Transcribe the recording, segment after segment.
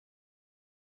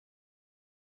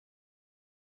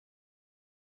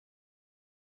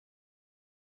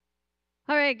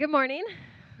All right, good morning.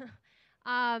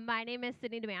 My name is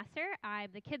Sidney DeMaster. I'm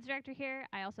the kids director here.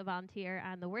 I also volunteer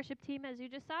on the worship team, as you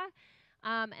just saw.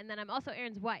 And then I'm also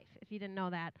Aaron's wife, if you didn't know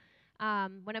that.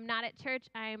 When I'm not at church,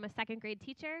 I'm a second grade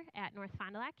teacher at North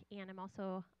Fond du Lac, and I'm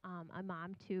also a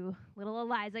mom to little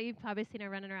Eliza. You've probably seen her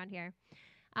running around here.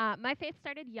 My faith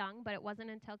started young, but it wasn't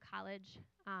until college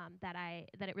that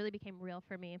it really became real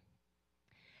for me.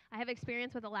 I have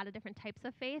experience with a lot of different types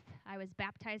of faith. I was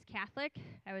baptized Catholic,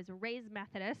 I was raised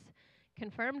Methodist,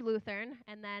 confirmed Lutheran,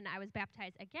 and then I was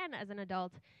baptized again as an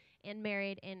adult and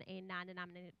married in a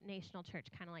non-denominational church,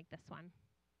 kind of like this one.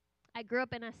 I grew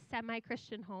up in a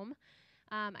semi-Christian home.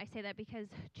 I say that because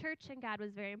church and God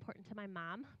was very important to my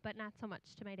mom, but not so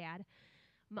much to my dad.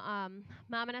 Mom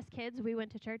and us kids, we went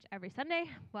to church every Sunday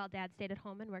while Dad stayed at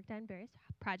home and worked on various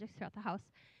projects throughout the house.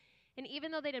 And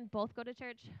even though they didn't both go to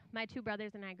church, my two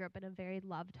brothers and I grew up in a very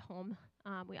loved home.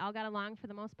 We all got along for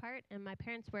the most part, and my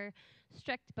parents were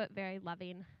strict but very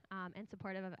loving and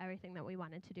supportive of everything that we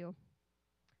wanted to do.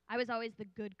 I was always the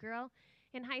good girl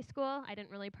in high school. I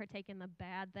didn't really partake in the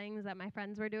bad things that my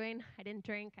friends were doing. I didn't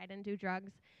drink. I didn't do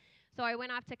drugs. So I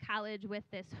went off to college with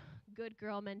this good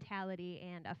girl mentality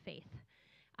and a faith.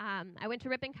 I went to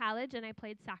Ripon College, and I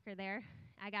played soccer there.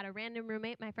 I got a random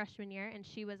roommate my freshman year, and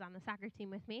she was on the soccer team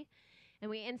with me.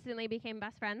 And we instantly became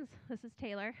best friends. This is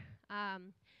Taylor.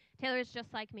 Taylor is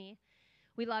just like me.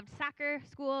 We loved soccer,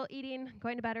 school, eating,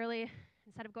 going to bed early.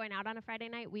 Instead of going out on a Friday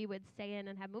night, we would stay in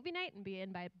and have movie night and be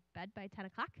in bed by 10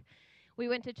 o'clock. We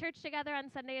went to church together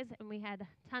on Sundays, and we had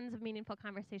tons of meaningful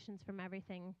conversations from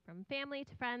everything from family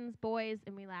to friends, boys,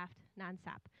 and we laughed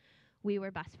nonstop. We were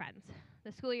best friends.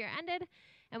 The school year ended,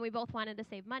 and we both wanted to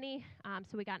save money,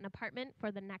 so we got an apartment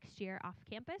for the next year off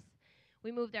campus.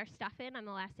 We moved our stuff in on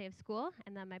the last day of school,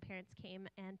 and then my parents came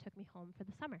and took me home for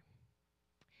the summer.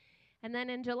 And then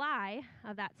in July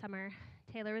of that summer,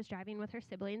 Taylor was driving with her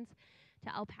siblings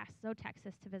to El Paso,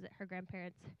 Texas to visit her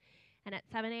grandparents. And at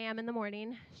 7 a.m. in the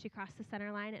morning, she crossed the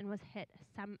center line and was hit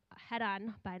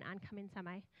head-on by an oncoming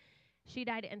semi. She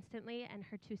died instantly, and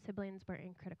her two siblings were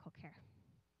in critical care.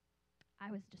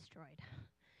 I was destroyed.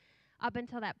 Up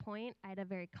until that point, I had a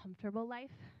very comfortable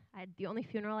life. The only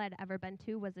funeral I'd ever been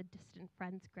to was a distant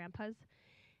friend's grandpa's,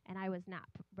 and I was not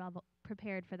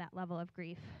prepared for that level of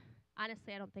grief.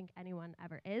 Honestly, I don't think anyone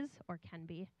ever is or can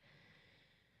be.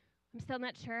 I'm still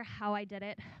not sure how I did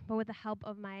it, but with the help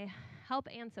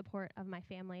and support of my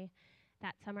family,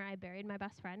 that summer I buried my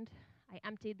best friend. I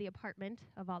emptied the apartment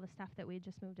of all the stuff that we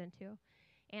just moved into,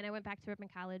 and I went back to Ripon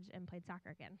College and played soccer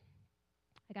again.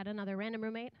 I got another random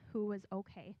roommate who was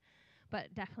okay,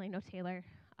 but definitely no Taylor.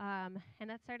 And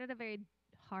that started a very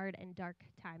hard and dark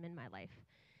time in my life.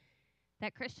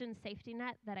 That Christian safety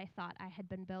net that I thought I had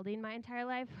been building my entire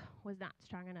life was not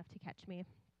strong enough to catch me.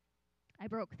 I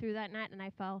broke through that net and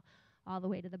I fell all the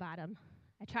way to the bottom.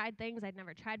 I tried things I'd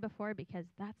never tried before because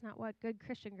that's not what good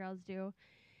Christian girls do.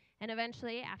 And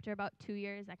eventually, after about 2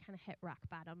 years, I kind of hit rock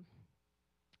bottom.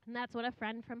 And that's when a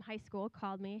friend from high school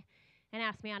called me and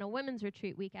asked me on a women's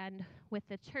retreat weekend with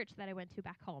the church that I went to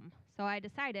back home. So I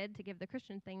decided to give the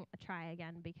Christian thing a try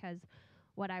again because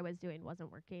what I was doing wasn't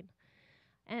working.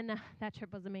 And that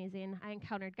trip was amazing. I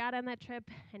encountered God on that trip,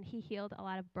 and he healed a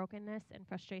lot of brokenness and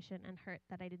frustration and hurt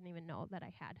that I didn't even know that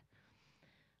I had.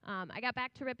 I got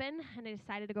back to Ripon, and I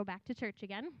decided to go back to church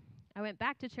again. I went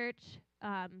back to church.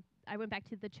 I went back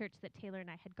to the church that Taylor and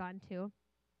I had gone to.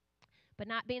 But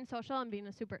not being social and being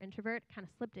a super introvert, kind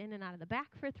of slipped in and out of the back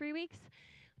for 3 weeks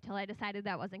until I decided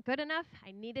that wasn't good enough.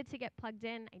 I needed to get plugged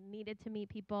in, I needed to meet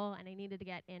people, and I needed to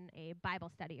get in a Bible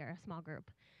study or a small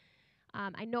group.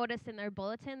 I noticed in their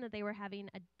bulletin that they were having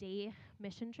a day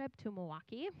mission trip to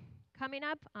Milwaukee coming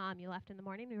up. You left in the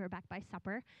morning, we were back by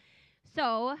supper.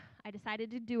 So I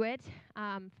decided to do it,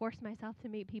 forced myself to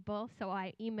meet people. So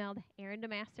I emailed Aaron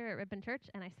DeMaster at Ripon Church,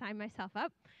 and I signed myself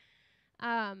up.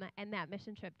 And that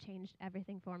mission trip changed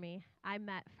everything for me. I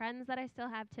met friends that I still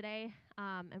have today,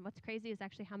 and what's crazy is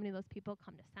actually how many of those people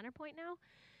come to Centerpoint now.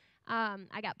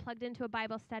 I got plugged into a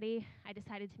Bible study. I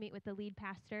decided to meet with the lead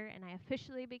pastor, and I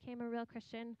officially became a real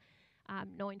Christian,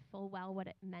 knowing full well what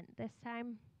it meant this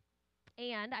time.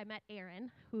 And I met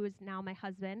Aaron, who is now my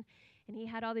husband, and he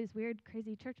had all these weird,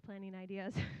 crazy church planning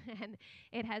ideas, and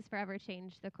it has forever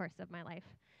changed the course of my life.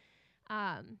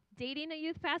 Dating a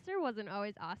youth pastor wasn't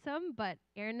always awesome, but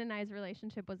Aaron and I's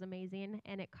relationship was amazing,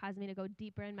 and it caused me to go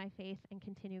deeper in my faith and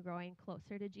continue growing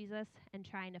closer to Jesus and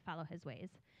trying to follow his ways.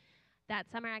 That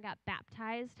summer, I got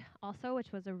baptized also,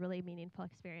 which was a really meaningful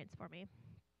experience for me.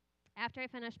 After I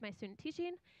finished my student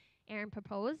teaching, Aaron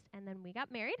proposed, and then we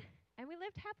got married, and we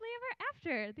lived happily ever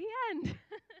after. The end.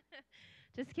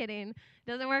 Just kidding.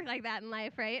 Doesn't work like that in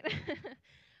life, right?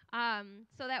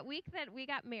 So that week that we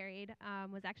got married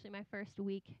was actually my first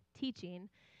week teaching.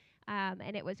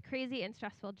 And it was crazy and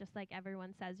stressful, just like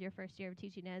everyone says your first year of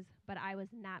teaching is. But I was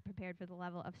not prepared for the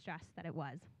level of stress that it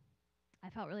was. I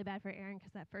felt really bad for Aaron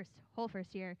because that whole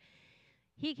first year,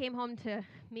 he came home to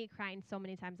me crying so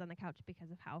many times on the couch because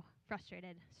of how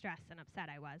frustrated, stressed, and upset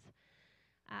I was.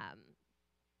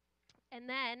 And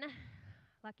then,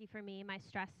 lucky for me, my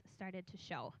stress started to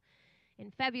show.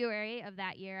 In February of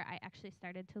that year, I actually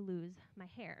started to lose my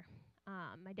hair.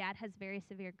 My dad has very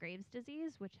severe Graves'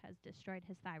 disease, which has destroyed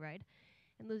his thyroid,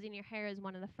 and losing your hair is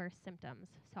one of the first symptoms.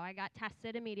 So I got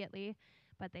tested immediately,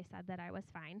 but they said that I was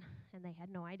fine, and they had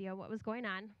no idea what was going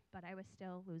on, but I was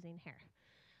still losing hair,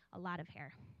 a lot of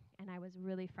hair, and I was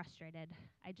really frustrated.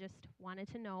 I just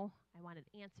wanted to know. I wanted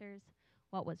answers.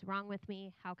 What was wrong with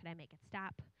me? How could I make it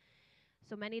stop?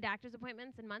 So many doctor's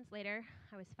appointments, and months later,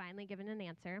 I was finally given an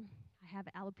answer. I have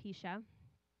alopecia.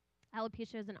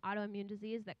 Alopecia is an autoimmune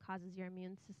disease that causes your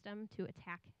immune system to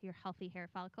attack your healthy hair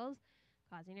follicles,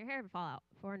 causing your hair to fall out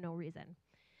for no reason.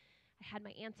 I had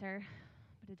my answer,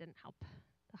 but it didn't help.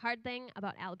 The hard thing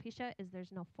about alopecia is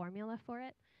there's no formula for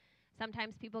it.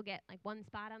 Sometimes people get like one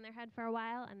spot on their head for a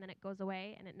while, and then it goes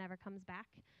away, and it never comes back.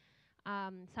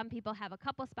 Some people have a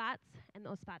couple spots, and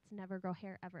those spots never grow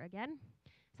hair ever again.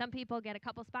 Some people get a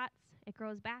couple spots, it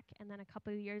grows back, and then a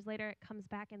couple of years later, it comes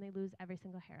back, and they lose every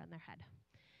single hair on their head.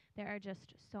 There are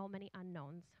just so many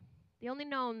unknowns. The only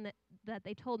known that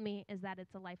they told me is that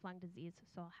it's a lifelong disease,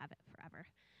 so I'll have it forever.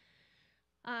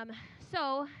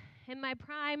 So in my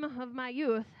prime of my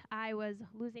youth, I was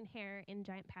losing hair in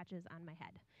giant patches on my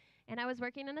head. And I was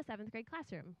working in a 7th grade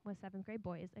classroom with 7th grade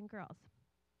boys and girls.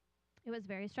 It was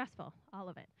very stressful, all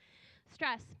of it.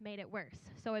 Stress made it worse,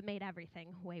 so it made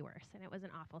everything way worse, and it was an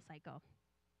awful cycle.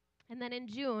 And then in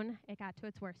June, it got to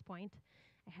its worst point.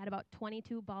 I had about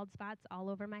 22 bald spots all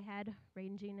over my head,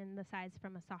 ranging in the size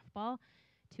from a softball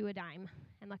to a dime.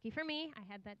 And lucky for me,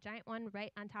 I had that giant one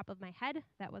right on top of my head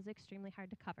that was extremely hard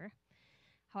to cover.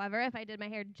 However, if I did my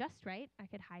hair just right, I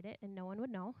could hide it and no one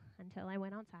would know until I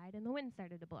went outside and the wind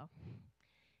started to blow.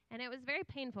 And it was very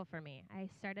painful for me. I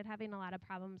started having a lot of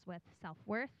problems with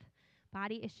self-worth,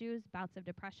 body issues, bouts of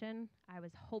depression. I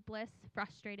was hopeless,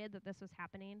 frustrated that this was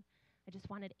happening. I just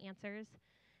wanted answers.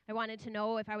 I wanted to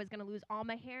know if I was going to lose all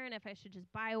my hair and if I should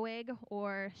just buy a wig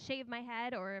or shave my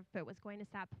head or if it was going to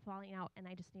stop falling out, and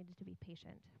I just needed to be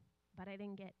patient. But I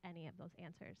didn't get any of those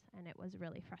answers, and it was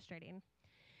really frustrating.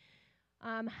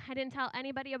 I didn't tell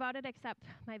anybody about it except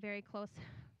my very close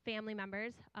family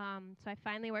members. So I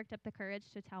finally worked up the courage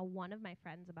to tell one of my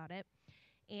friends about it,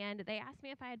 and they asked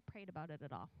me if I had prayed about it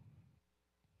at all.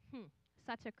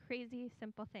 Such a crazy,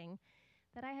 simple thing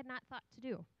that I had not thought to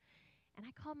do. And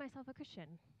I called myself a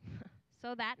Christian.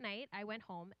 So that night, I went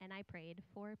home and I prayed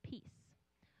for peace.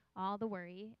 All the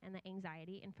worry and the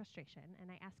anxiety and frustration, and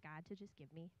I asked God to just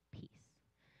give me peace.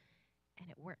 And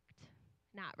it worked.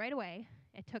 Not right away.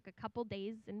 It took a couple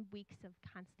days and weeks of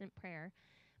constant prayer,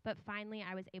 but finally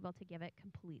I was able to give it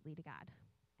completely to God.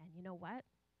 And you know what?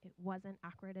 It wasn't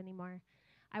awkward anymore.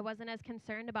 I wasn't as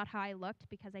concerned about how I looked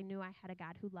because I knew I had a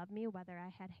God who loved me, whether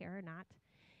I had hair or not.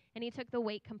 And he took the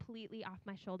weight completely off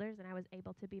my shoulders, and I was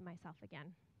able to be myself again.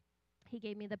 He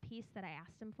gave me the peace that I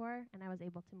asked him for, and I was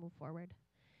able to move forward.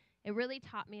 It really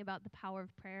taught me about the power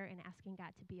of prayer and asking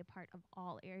God to be a part of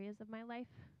all areas of my life.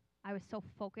 I was so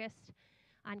focused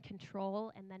on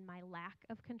control and then my lack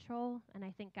of control, and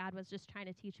I think God was just trying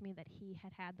to teach me that he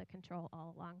had the control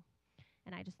all along,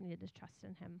 and I just needed to trust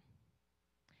in him.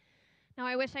 Now,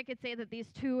 I wish I could say that these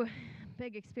two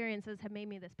big experiences have made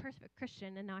me this perfect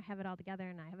Christian, and now I have it all together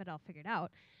and I have it all figured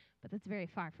out, but that's very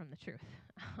far from the truth.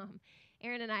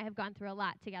 Aaron and I have gone through a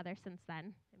lot together since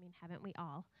then. I mean, haven't we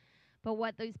all? But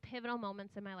what those pivotal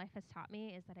moments in my life has taught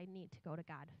me is that I need to go to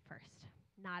God first,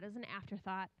 not as an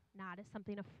afterthought, not as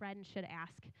something a friend should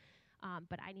ask,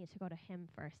 but I need to go to him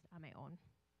first on my own.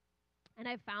 And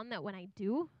I've found that when I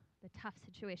do, the tough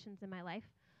situations in my life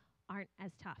aren't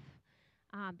as tough.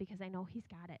 Because I know he's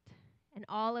got it. And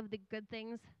all of the good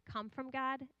things come from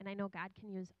God, and I know God can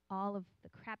use all of the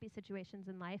crappy situations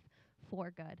in life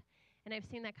for good. And I've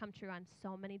seen that come true on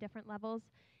so many different levels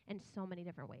and so many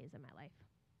different ways in my life.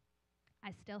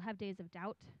 I still have days of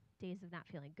doubt, days of not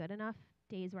feeling good enough,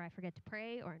 days where I forget to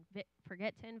pray or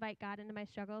forget to invite God into my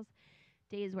struggles,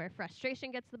 days where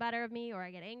frustration gets the better of me or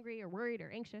I get angry or worried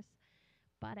or anxious.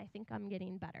 But I think I'm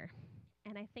getting better.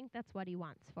 And I think that's what he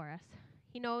wants for us.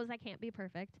 He knows I can't be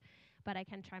perfect, but I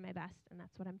can try my best, and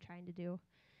that's what I'm trying to do.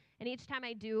 And each time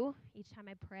I do, each time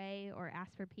I pray or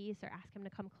ask for peace or ask him to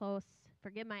come close,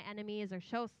 forgive my enemies or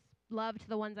show love to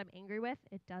the ones I'm angry with,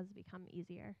 it does become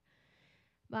easier.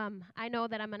 I know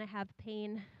that I'm going to have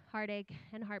pain, heartache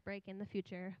and heartbreak in the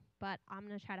future, but I'm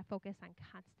going to try to focus on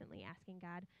constantly asking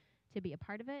God to be a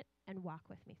part of it and walk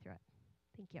with me through it.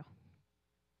 Thank you.